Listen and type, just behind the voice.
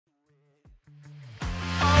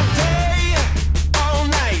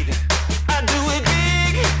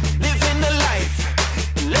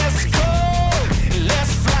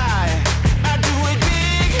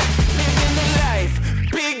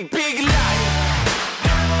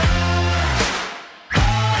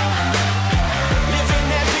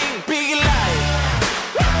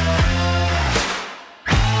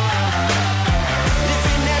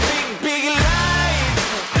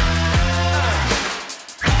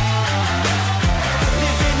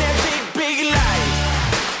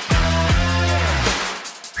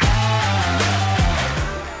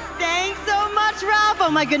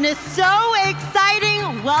my goodness, so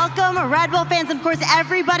exciting. Welcome, Red Bull fans, and of course,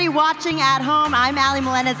 everybody watching at home. I'm Ali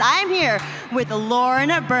Melendez. I'm here with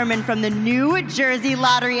Lauren Berman from the New Jersey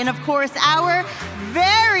Lottery, and of course, our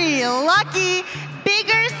very lucky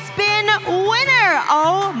Bigger Spin winner.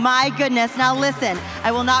 Oh my goodness. Now listen,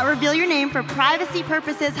 I will not reveal your name for privacy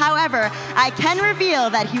purposes. However, I can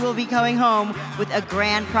reveal that he will be going home with a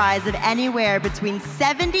grand prize of anywhere between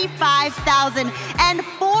 $75,000 and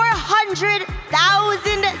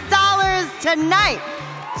 $400,000 tonight.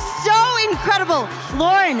 So incredible.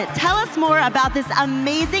 Lauren, tell us more about this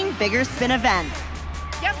amazing Bigger Spin event.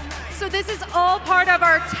 Yep, so this is all part of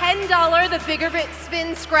our $10 The Bigger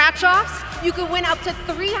Spin scratch-offs. You can win up to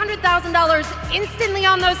 $300,000 instantly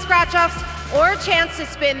on those scratch-offs, or a chance to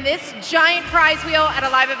spin this giant prize wheel at a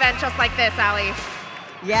live event just like this, Ali.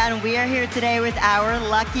 Yeah, and we are here today with our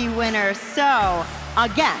lucky winner. So,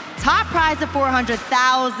 again, top prize of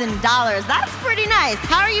 $400,000. That's pretty nice.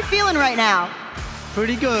 How are you feeling right now?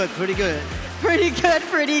 Pretty good, pretty good. Pretty good,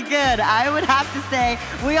 pretty good. I would have to say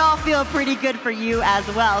we all feel pretty good for you as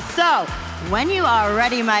well. So, when you are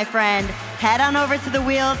ready, my friend, head on over to the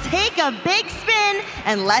wheel, take a big spin,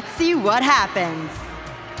 and let's see what happens.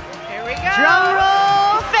 Here we go. Drum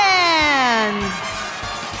roll, fans.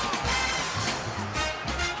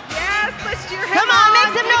 Yes, let's cheer him Come on,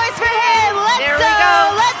 make some noise for him. There we go.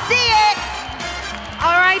 Let's see it.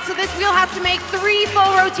 All right, so this wheel has to make 3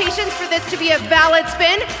 full rotations for this to be a valid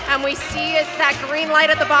spin. And we see it, that green light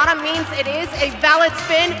at the bottom means it is a valid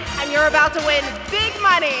spin, and you're about to win big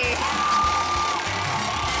money.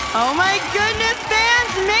 Oh my goodness,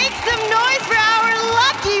 fans, make some noise for our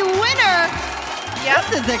lucky winner.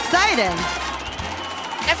 Yep. This is exciting.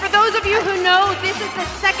 And for those of you who know, this is the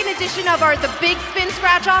second edition of the Big Spin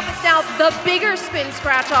Scratch-Off. It's now the Bigger Spin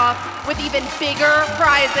Scratch-Off with even bigger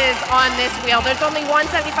prizes on this wheel. There's only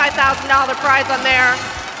one $75,000 prize on there.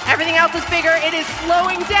 Everything else is bigger. It is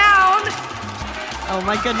slowing down. Oh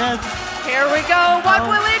my goodness. Here we go. What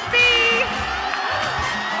will it be?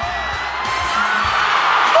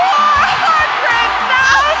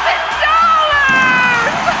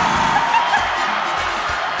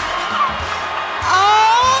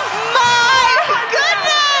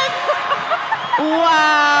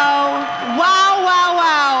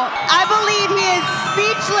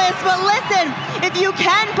 But listen, if you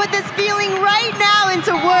can put this feeling right now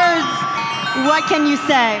into words, what can you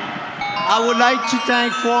say? I would like to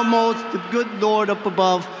thank foremost the good Lord up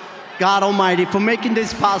above, God Almighty, for making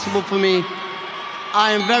this possible for me.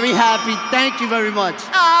 I am very happy. Thank you very much.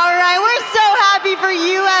 All right, we're so happy for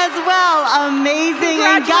you as well. Amazing.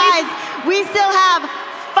 And guys, we still have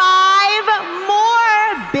 5 more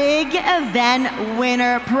big event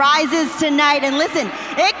winner prizes tonight. And listen,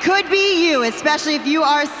 it could be you, especially if you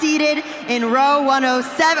are seated in row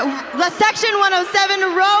 107, section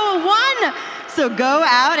 107, row 1. So go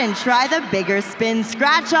out and try the Bigger Spin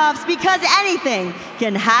scratch-offs, because anything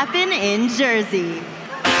can happen in Jersey.